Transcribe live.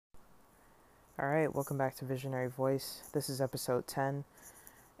Alright, welcome back to Visionary Voice. This is episode 10,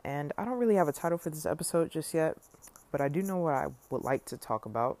 and I don't really have a title for this episode just yet, but I do know what I would like to talk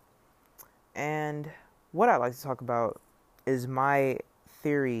about. And what I like to talk about is my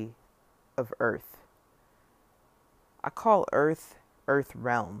theory of Earth. I call Earth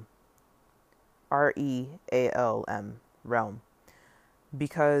Realm. R-E-A-L-M, Realm.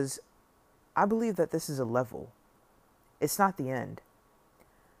 Because I believe that this is a level. It's not the end.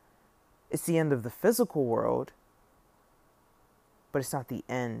 It's the end of the physical world, but it's not the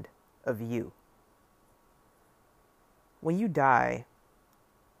end of you. When you die,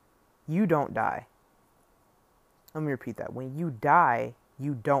 you don't die. Let me repeat that. When you die,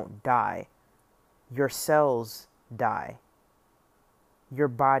 you don't die. Your cells die. Your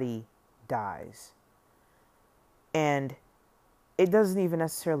body dies. And it doesn't even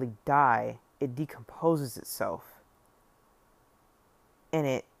necessarily die. It decomposes itself. And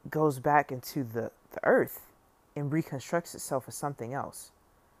it goes back into the earth and reconstructs itself as something else.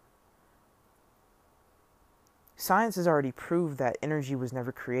 Science has already proved that energy was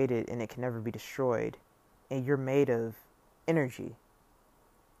never created and it can never be destroyed. And you're made of energy.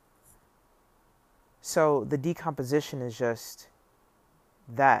 So the decomposition is just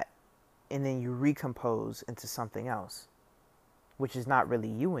that. And then you recompose into something else, which is not really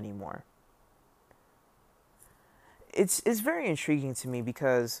you anymore. It's very intriguing to me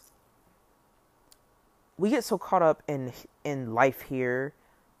because we get so caught up in life here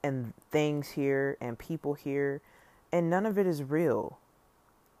and things here and people here, and none of it is real.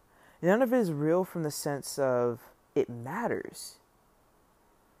 None of it is real from the sense of it matters.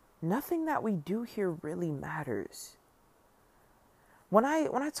 Nothing that we do here really matters. When I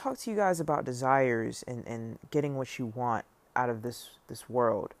talk to you guys about desires and getting what you want out of this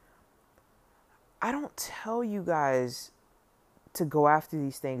world, I don't tell you guys to go after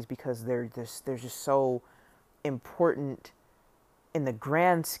these things because they're just so important in the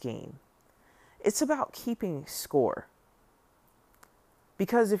grand scheme. It's about keeping score.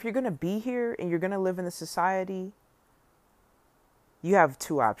 Because if you're going to be here and you're going to live in the society, you have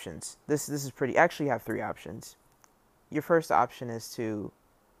two options. This is pretty, actually you have three options. Your first option is to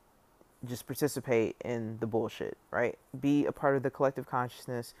just participate in the bullshit, right? Be a part of the collective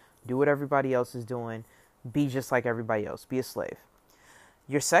consciousness, do what everybody else is doing, be just like everybody else, be a slave.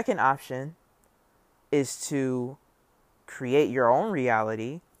 Your second option is to create your own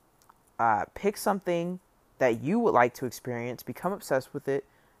reality, pick something that you would like to experience, become obsessed with it,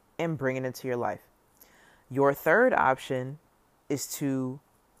 and bring it into your life. Your third option is to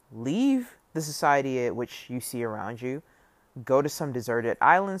leave the society at which you see around you, go to some deserted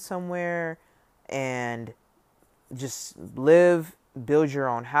island somewhere, and just live, build your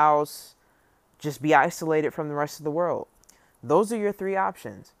own house, just be isolated from the rest of the world. Those are your three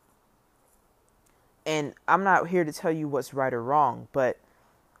options. And I'm not here to tell you what's right or wrong, but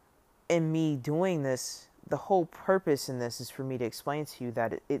in me doing this, the whole purpose in this is for me to explain to you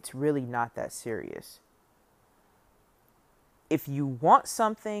that it's really not that serious. If you want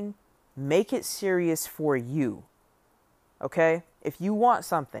something, make it serious for you. Okay? If you want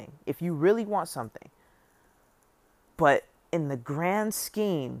something, if you really want something, but in the grand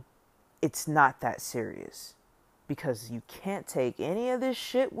scheme, it's not that serious. Because you can't take any of this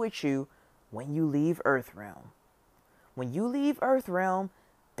shit with you when you leave Earth Realm. When you leave Earth Realm,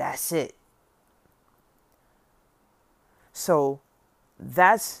 that's it. So,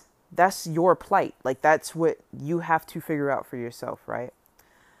 that's your plight. Like, that's what you have to figure out for yourself, right?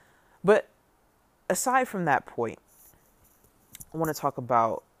 But aside from that point, I want to talk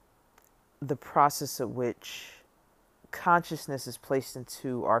about the process at which consciousness is placed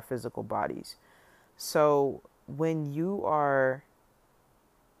into our physical bodies. So when you're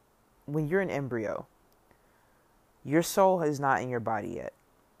an embryo, your soul is not in your body yet.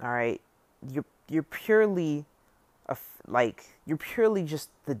 All right, you're purely just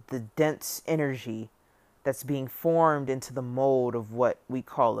the dense energy that's being formed into the mold of what we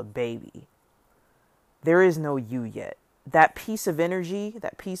call a baby. There is no you yet. That piece of energy,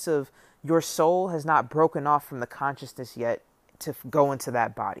 that piece of your soul has not broken off from the consciousness yet to go into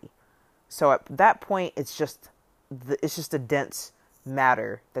that body. So at that point, it's just a dense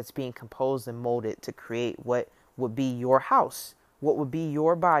matter that's being composed and molded to create what would be your house, what would be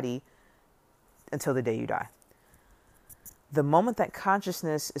your body until the day you die. The moment that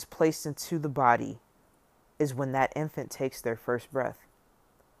consciousness is placed into the body is when that infant takes their first breath.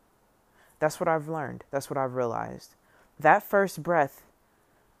 That's what I've learned. That's what I've realized. That first breath,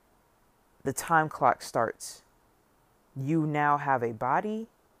 the time clock starts. You now have a body.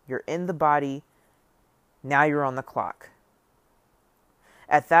 You're in the body. Now you're on the clock.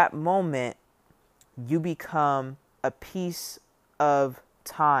 At that moment, You become a piece of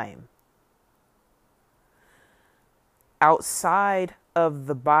time. Outside of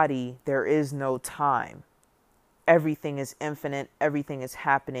the body, there is no time. Everything is infinite. Everything is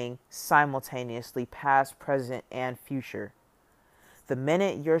happening simultaneously, past, present, and future. The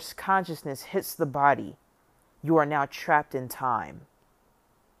minute your consciousness hits the body, you are now trapped in time.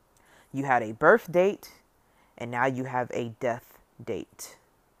 You had a birth date, and now you have a death date.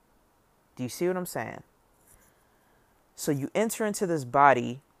 Do you see what I'm saying? So you enter into this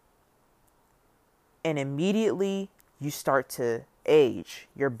body, and immediately you start to age.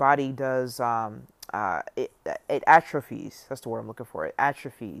 Your body does, it atrophies. That's the word I'm looking for. It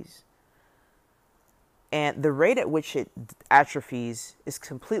atrophies. And the rate at which it atrophies is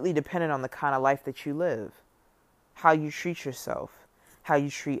completely dependent on the kind of life that you live. How you treat yourself, how you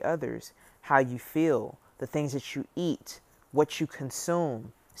treat others, how you feel, the things that you eat, what you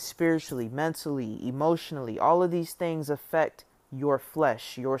consume, spiritually, mentally, emotionally. All of these things affect your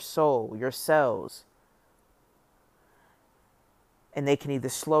flesh, your soul, your cells. And they can either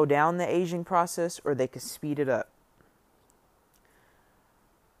slow down the aging process or they can speed it up.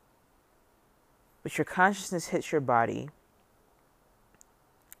 But your consciousness hits your body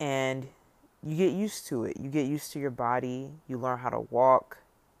and you get used to it. You get used to your body. You learn how to walk.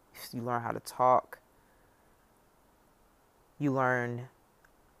 You learn how to talk. You learn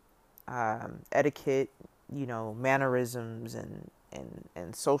etiquette, mannerisms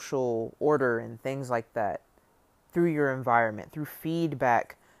and social order and things like that through your environment, through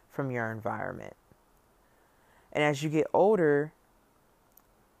feedback from your environment. And as you get older,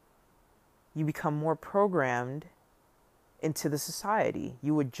 you become more programmed into the society.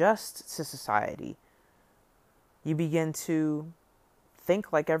 You adjust to society. You begin to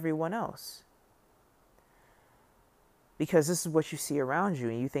think like everyone else. Because this is what you see around you,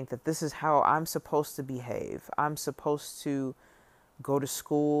 and you think that this is how I'm supposed to behave. I'm supposed to go to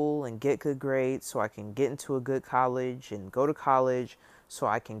school and get good grades so I can get into a good college, and go to college so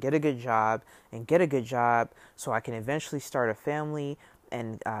I can get a good job, and get a good job so I can eventually start a family,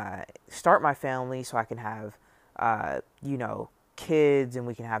 and start my family so I can have, kids, and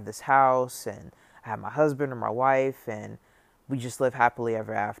we can have this house, and I have my husband or my wife, and we just live happily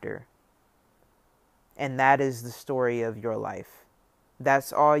ever after. And that is the story of your life.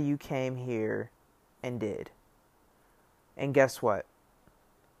 That's all you came here and did. And guess what?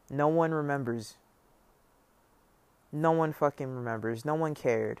 No one remembers. No one fucking remembers. No one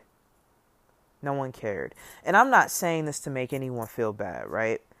cared. No one cared. And I'm not saying this to make anyone feel bad,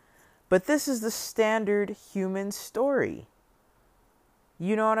 right? But this is the standard human story.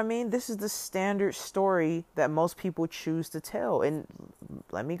 You know what I mean? This is the standard story that most people choose to tell. And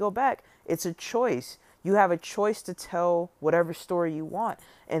let me go back. It's a choice. You have a choice to tell whatever story you want.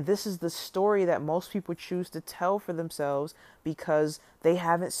 And this is the story that most people choose to tell for themselves because they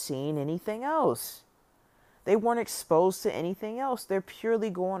haven't seen anything else. They weren't exposed to anything else. They're purely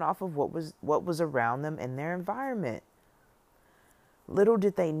going off of what was around them in their environment. Little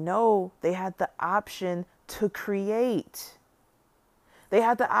did they know they had the option to create. They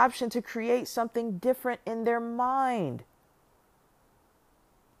had the option to create something different in their mind.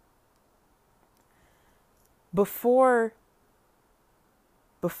 Before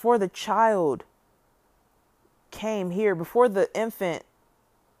the child came here, before the infant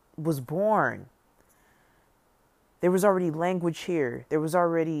was born, there was already language here. There was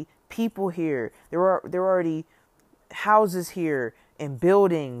already people here. There were already houses here and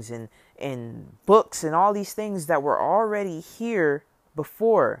buildings and books and all these things that were already here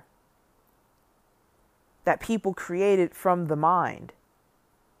before, that people created from the mind.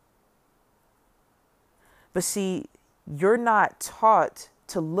 But see, you're not taught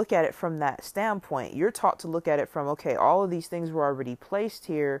to look at it from that standpoint. You're taught to look at it from, okay, all of these things were already placed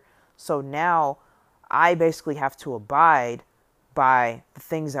here, so now I basically have to abide by the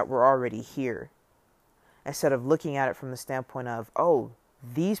things that were already here. Instead of looking at it from the standpoint of, oh,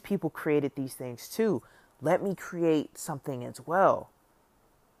 these people created these things too. Let me create something as well.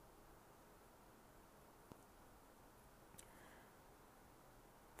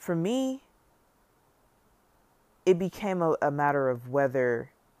 For me, it became a matter of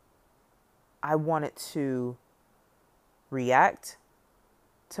whether I wanted to react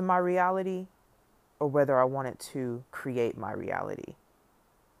to my reality or whether I wanted to create my reality.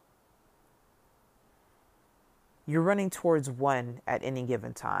 You're running towards one at any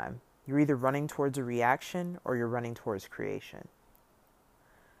given time. You're either running towards a reaction or you're running towards creation.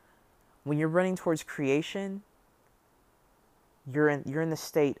 When you're running towards creation, you're in the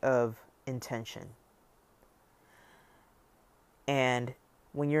state of intention. And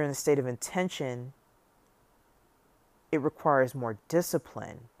when you're in the state of intention, it requires more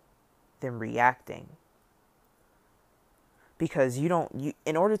discipline than reacting. Because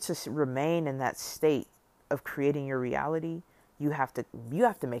in order to remain in that state of creating your reality, you have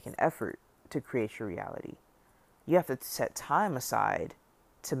to make an effort to create your reality. You have to set time aside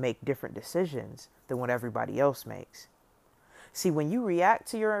to make different decisions than what everybody else makes. See, when you react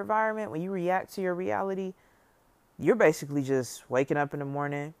to your environment, when you react to your reality, you're basically just waking up in the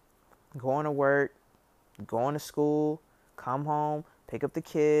morning, going to work, going to school, come home, pick up the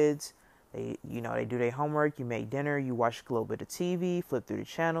kids. They do their homework, you make dinner, you watch a little bit of TV, flip through the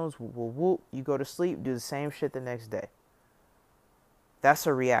channels, whoop, whoop, whoop, you go to sleep, do the same shit the next day. That's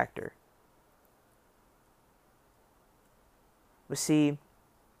a reactor. But see,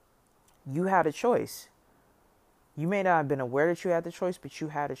 you had a choice. You may not have been aware that you had the choice, but you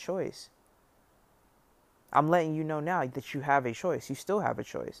had a choice. I'm letting you know now that you have a choice. You still have a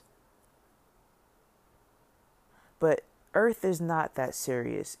choice. But Earth is not that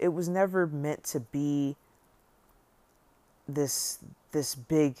serious. It was never meant to be this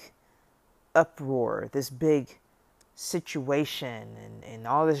big uproar, this big situation and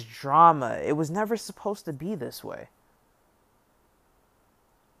all this drama. It was never supposed to be this way.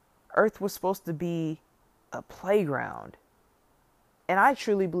 Earth was supposed to be a playground. And I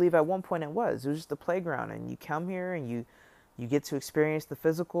truly believe at one point it was. It was just a playground, and you come here and you get to experience the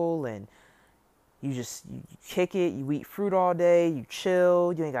physical, and you kick it, you eat fruit all day, you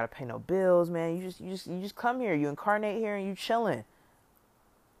chill, you ain't gotta pay no bills, man. You just come here, you incarnate here, and you chilling.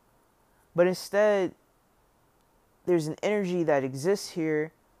 But instead, there's an energy that exists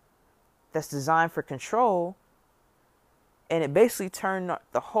here that's designed for control, and it basically turned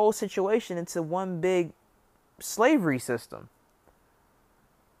the whole situation into one big slavery system.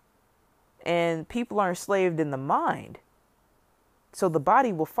 And people are enslaved in the mind. So the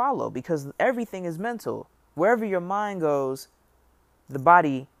body will follow, because everything is mental. Wherever your mind goes, the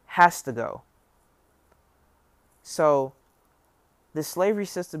body has to go. So the slavery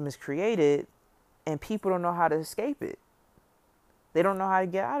system is created, and people don't know how to escape it. They don't know how to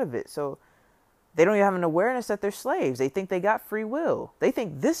get out of it. So they don't even have an awareness that they're slaves. They think they got free will. They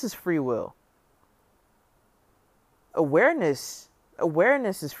think this is free will. Awareness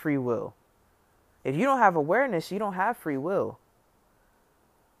is free will. If you don't have awareness, you don't have free will.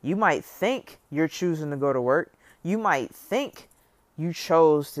 You might think you're choosing to go to work. You might think you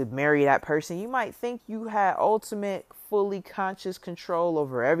chose to marry that person. You might think you had ultimate, fully conscious control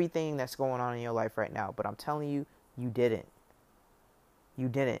over everything that's going on in your life right now. But I'm telling you, you didn't. You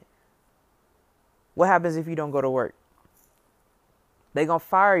didn't. What happens if you don't go to work? They gonna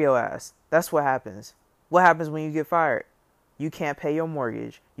fire your ass. That's what happens. What happens when you get fired? You can't pay your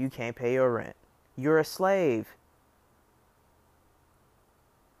mortgage. You can't pay your rent. You're a slave.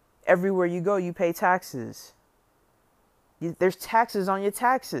 Everywhere you go, you pay taxes. There's taxes on your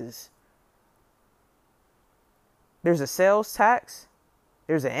taxes. There's a sales tax.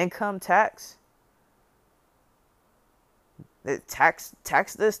 There's an income tax. Tax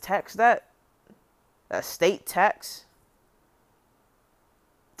this, tax that. A state tax.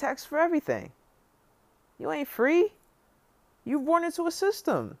 Tax for everything. You ain't free. You're born into a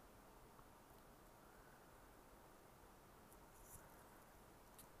system.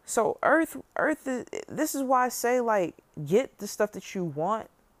 So Earth is, this is why I say, like, get the stuff that you want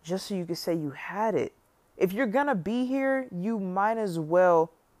just so you can say you had it. If you're gonna be here, you might as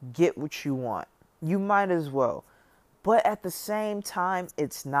well get what you want. You might as well. But at the same time,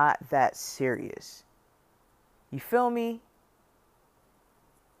 it's not that serious. You feel me?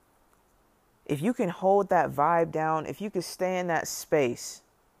 If you can hold that vibe down, if you can stay in that space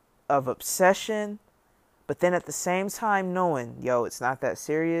of obsession, but then at the same time knowing, yo, it's not that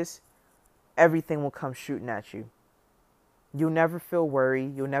serious, everything will come shooting at you. You'll never feel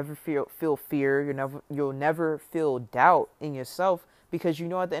worry. You'll never feel fear. You'll never feel doubt in yourself, because you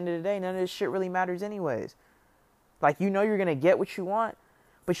know at the end of the day, none of this shit really matters anyways. Like, you know you're going to get what you want,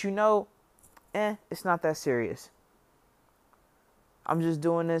 but you know, it's not that serious. I'm just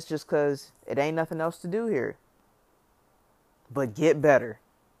doing this just because it ain't nothing else to do here. But get better.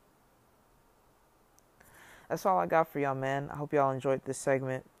 That's all I got for y'all, man. I hope y'all enjoyed this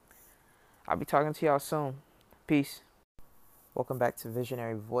segment. I'll be talking to y'all soon. Peace. Welcome back to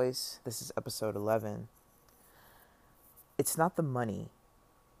Visionary Voice. This is episode 11. It's not the money.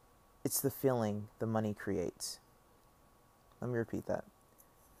 It's the feeling the money creates. Let me repeat that.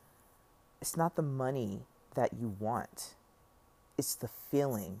 It's not the money that you want. It's the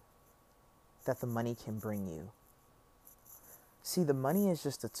feeling that the money can bring you. See, the money is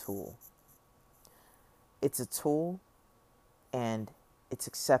just a tool. It's a tool, and it's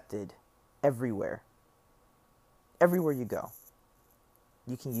accepted everywhere. everywhere you go.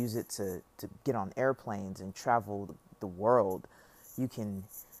 You can use it to get on airplanes and travel the world. You can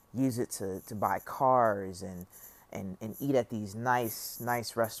use it to buy cars and eat at these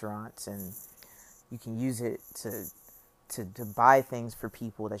nice restaurants, and you can use it to buy things for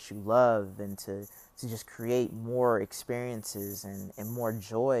people that you love, and to just create more experiences and more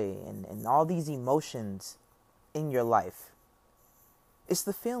joy and all these emotions in your life. It's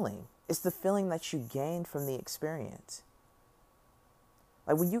the feeling. It's the feeling that you gain from the experience.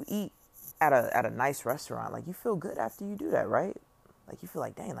 Like when you eat at a nice restaurant, like you feel good after you do that, right? Like you feel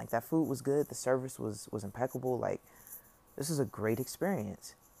like, dang, like that food was good, the service was impeccable, like this is a great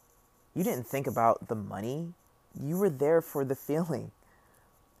experience. You didn't think about the money. You were there for the feeling.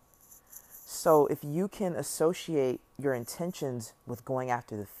 So if you can associate your intentions with going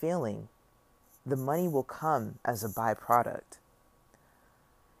after the feeling, the money will come as a byproduct.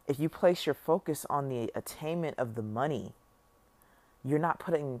 If you place your focus on the attainment of the money, you're not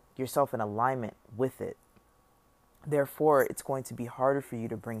putting yourself in alignment with it. Therefore, it's going to be harder for you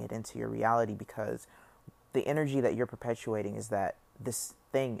to bring it into your reality, because the energy that you're perpetuating is that this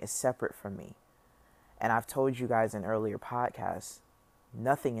thing is separate from me. And I've told you guys in earlier podcasts,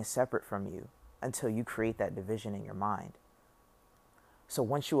 nothing is separate from you until you create that division in your mind. So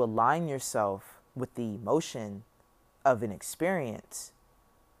once you align yourself with the emotion of an experience,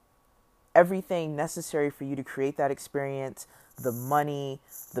 everything necessary for you to create that experience, the money,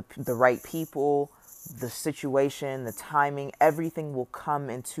 the right people, the situation, the timing, everything will come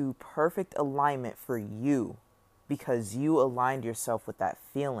into perfect alignment for you because you aligned yourself with that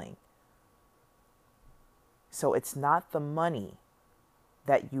feeling. So it's not the money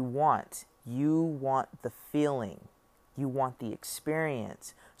that you want. You want the feeling. You want the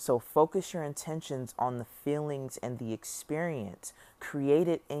experience. So focus your intentions on the feelings and the experience. Create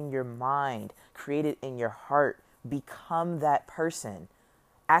it in your mind. Create it in your heart. Become that person.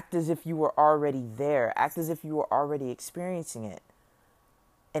 Act as if you were already there. Act as if you were already experiencing it.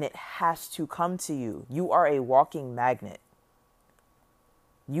 And it has to come to you. You are a walking magnet.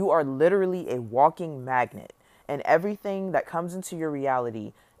 You are literally a walking magnet. And everything that comes into your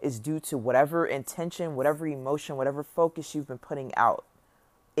reality is due to whatever intention, whatever emotion, whatever focus you've been putting out.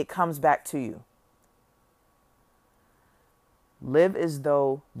 It comes back to you. Live as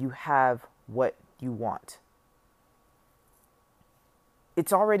though you have what you want.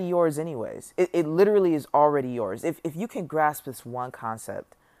 It's already yours anyways. It literally is already yours. If you can grasp this one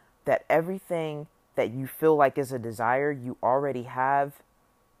concept, that everything that you feel like is a desire, you already have,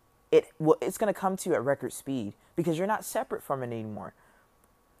 it's going to come to you at record speed because you're not separate from it anymore.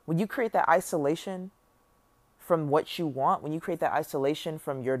 When you create that isolation from what you want, when you create that isolation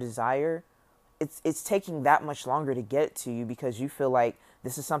from your desire, it's taking that much longer to get it to you because you feel like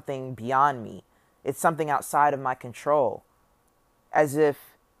this is something beyond me. It's something outside of my control. As if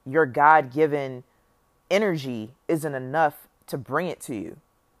your God-given energy isn't enough to bring it to you.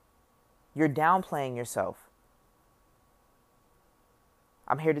 You're downplaying yourself.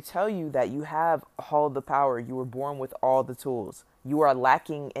 I'm here to tell you that you have all the power. You were born with all the tools. You are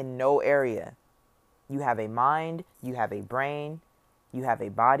lacking in no area. You have a mind, you have a brain, you have a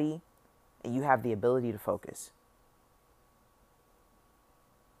body, and you have the ability to focus.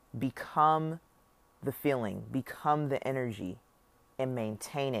 Become the feeling, become the energy, and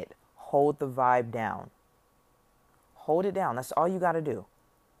maintain it. Hold the vibe down. Hold it down. That's all you got to do.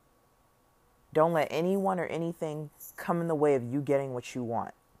 Don't let anyone or anything come in the way of you getting what you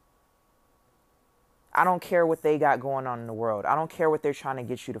want. I don't care what they got going on in the world. I don't care what they're trying to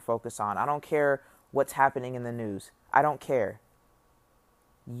get you to focus on. I don't care what's happening in the news. I don't care.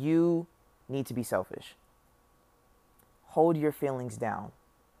 You need to be selfish. Hold your feelings down.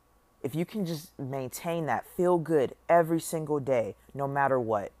 If you can just maintain that, feel good every single day, no matter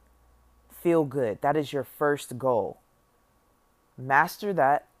what. Feel good. That is your first goal. Master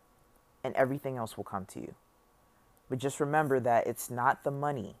that, and everything else will come to you. But just remember that it's not the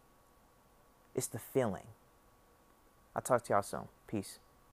money. It's the feeling. I'll talk to y'all soon. Peace.